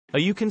Are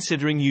you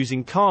considering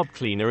using Carb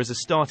Cleaner as a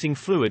starting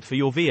fluid for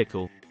your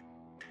vehicle?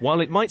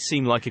 While it might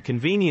seem like a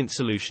convenient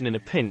solution in a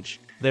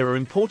pinch, there are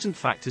important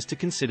factors to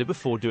consider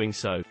before doing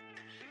so.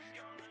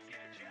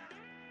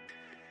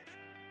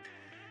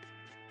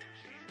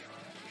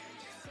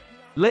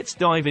 Let's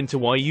dive into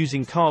why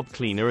using Carb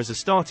Cleaner as a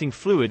starting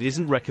fluid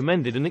isn't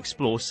recommended and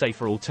explore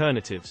safer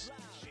alternatives.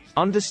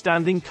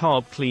 Understanding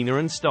Carb Cleaner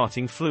and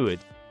starting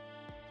fluid.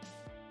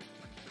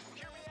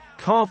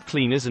 Carb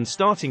cleaners and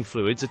starting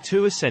fluids are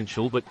two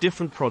essential but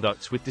different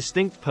products with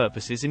distinct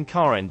purposes in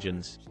car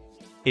engines.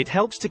 It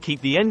helps to keep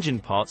the engine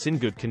parts in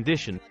good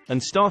condition,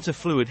 and starter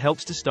fluid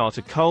helps to start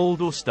a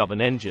cold or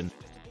stubborn engine.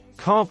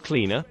 Carb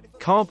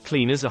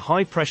cleaners are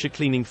high-pressure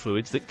cleaning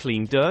fluids that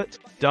clean dirt,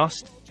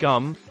 dust,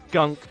 gum,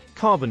 gunk,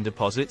 carbon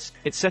deposits,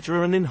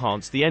 etc. and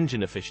enhance the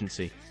engine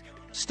efficiency.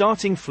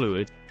 Starting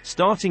fluid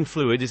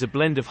is a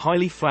blend of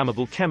highly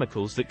flammable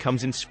chemicals that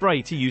comes in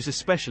spray to use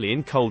especially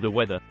in colder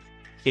weather.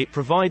 It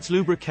provides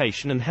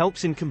lubrication and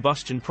helps in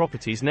combustion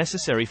properties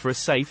necessary for a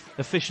safe,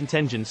 efficient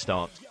engine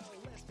start.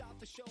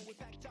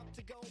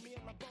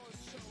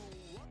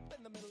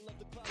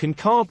 Can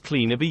Carb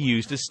Cleaner be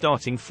used as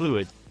starting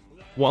fluid?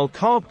 While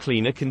Carb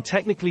Cleaner can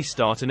technically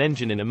start an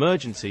engine in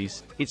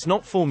emergencies, it's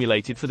not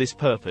formulated for this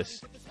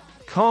purpose.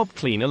 Carb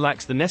Cleaner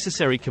lacks the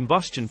necessary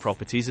combustion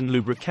properties and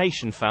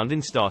lubrication found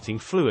in starting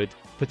fluid,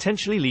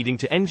 potentially leading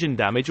to engine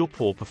damage or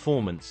poor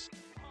performance.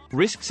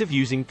 Risks of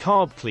using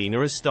Carb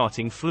Cleaner as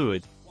starting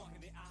fluid.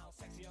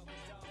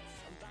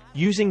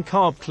 Using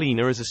Carb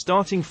Cleaner as a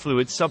starting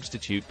fluid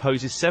substitute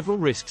poses several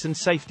risks and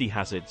safety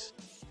hazards.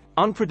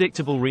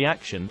 Unpredictable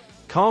reaction.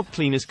 Carb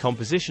Cleaner's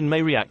composition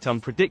may react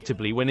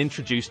unpredictably when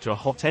introduced to a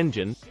hot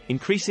engine,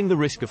 increasing the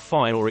risk of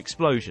fire or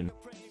explosion.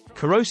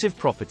 Corrosive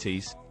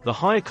properties. The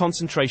higher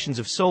concentrations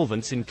of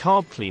solvents in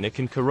Carb Cleaner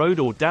can corrode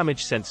or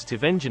damage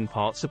sensitive engine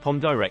parts upon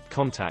direct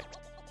contact.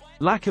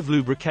 Lack of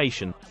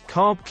lubrication.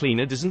 Carb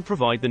Cleaner doesn't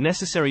provide the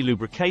necessary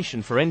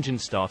lubrication for engine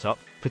startup,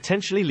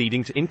 potentially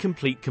leading to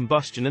incomplete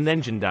combustion and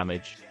engine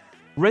damage.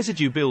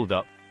 Residue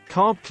buildup.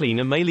 Carb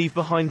Cleaner may leave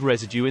behind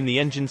residue in the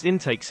engine's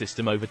intake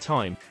system over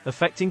time,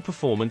 affecting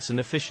performance and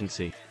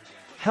efficiency.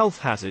 Health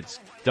hazards.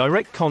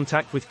 Direct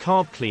contact with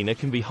Carb Cleaner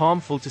can be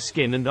harmful to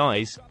skin and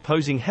eyes,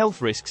 posing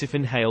health risks if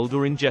inhaled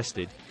or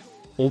ingested.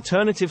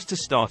 Alternatives to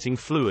starting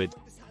fluid.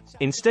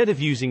 Instead of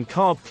using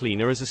Carb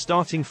Cleaner as a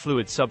starting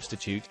fluid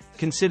substitute,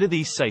 consider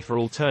these safer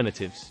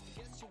alternatives.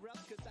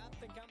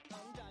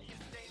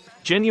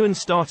 Genuine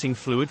starting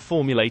fluid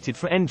formulated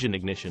for engine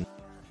ignition.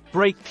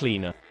 Brake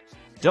cleaner.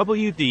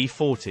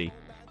 WD-40.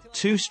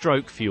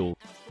 2-stroke fuel.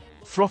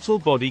 Throttle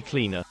body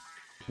cleaner.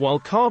 While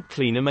Carb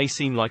Cleaner may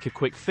seem like a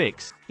quick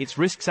fix, its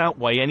risks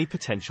outweigh any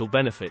potential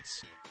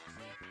benefits.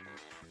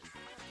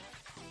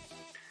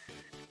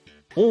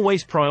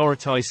 Always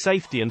prioritize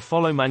safety and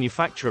follow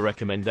manufacturer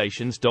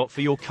recommendations.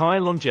 For your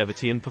car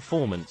longevity and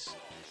performance.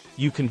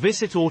 You can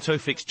visit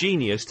AutoFix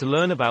Genius to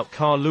learn about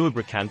car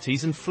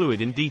lubricantes and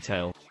fluid in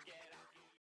detail.